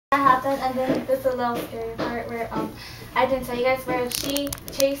happened, and then there's a little scary part where I didn't tell you guys, where she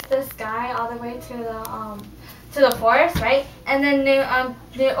chased this guy all the way to the forest, right? And then they and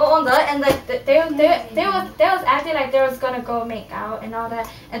like they was acting like they was gonna go make out and all that,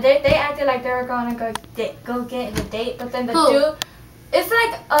 and they acted like they were gonna go get a date, but then the dude. It's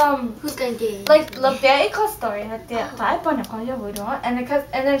like who's gonna get like the very story like the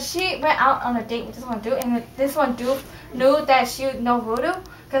and then she went out on a date with this one dude, and this one dude knew that she would know voodoo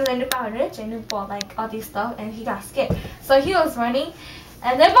because they knew about rich and knew about like all these stuff, and he got scared, so he was running,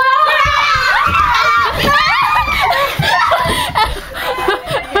 and then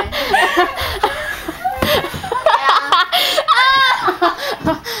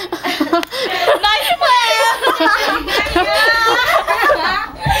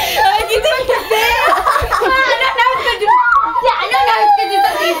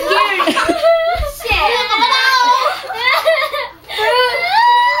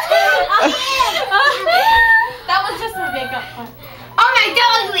Oh my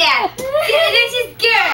god, Leah! Did she